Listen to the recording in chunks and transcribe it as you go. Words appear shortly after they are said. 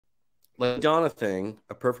Like Madonna thing,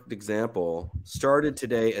 a perfect example, started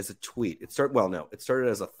today as a tweet. It started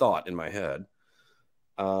as a thought in my head,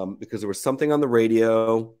 because there was something on the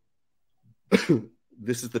radio.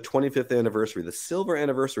 This is the 25th anniversary, the silver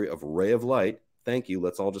anniversary of Ray of Light. Thank you.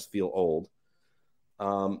 Let's all just feel old.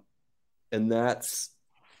 Um, and that's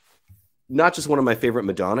not just one of my favorite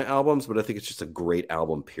Madonna albums, but I think it's just a great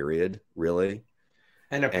album, period, really.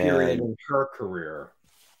 And a period And in her career.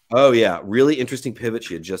 oh yeah, really interesting pivot.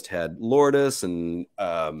 She had just had Lourdes, and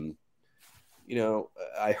I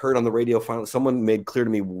heard on the radio finally someone made clear to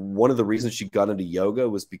me one of the reasons she got into yoga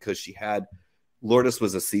was because she had Lourdes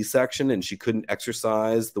was a C-section and she couldn't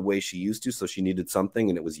exercise the way she used to, so she needed something,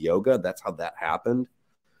 and it was yoga. That's how that happened.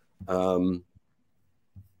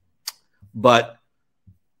 But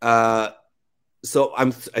so I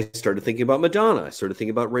started thinking about Madonna. I started thinking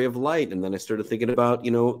about Ray of Light, and then I started thinking about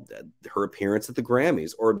her appearance at the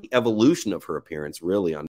Grammys, or the evolution of her appearance, really, on